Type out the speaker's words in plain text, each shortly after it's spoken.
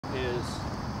is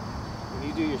when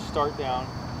you do your start down,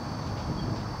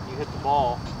 you hit the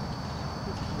ball,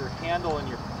 your handle and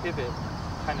your pivot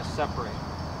kind of separate,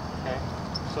 okay?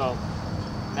 So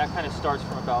that kind of starts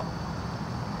from about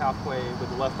halfway with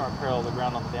the left arm parallel to the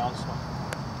ground on the downswing.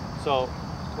 So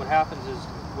what happens is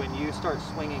when you start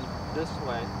swinging this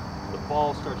way, the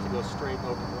ball starts to go straight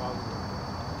over the rubber.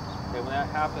 Okay, when that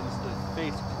happens, the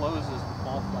face closes the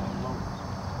ball flag lower.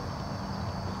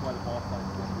 That's why the ball flag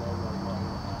is going low, low, low.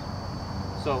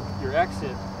 So your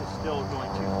exit is still going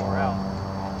too far out.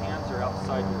 Hands are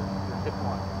outside your hip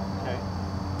line. Okay.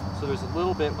 So there's a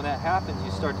little bit, when that happens,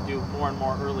 you start to do more and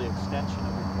more early extension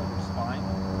of your spine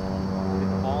to get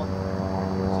the ball in the air.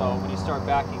 So when you start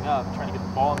backing up, trying to get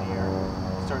the ball in the air,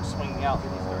 you start swinging out,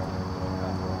 then you start getting it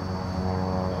up.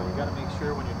 So you got to make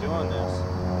sure when you're doing this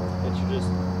that you just,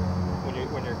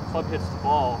 when your club hits the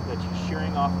ball, that you're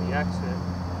shearing off the exit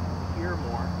here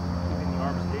more, keeping the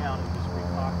arms down and just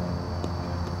recocking.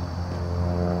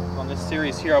 So on this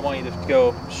series here, I want you to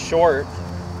go short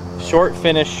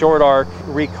finish, short arc,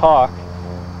 recock,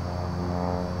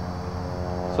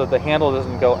 so that the handle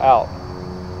doesn't go out.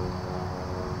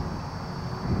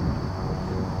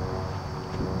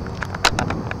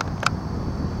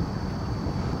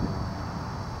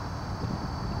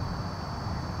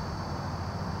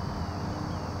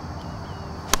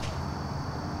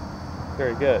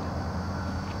 Very good.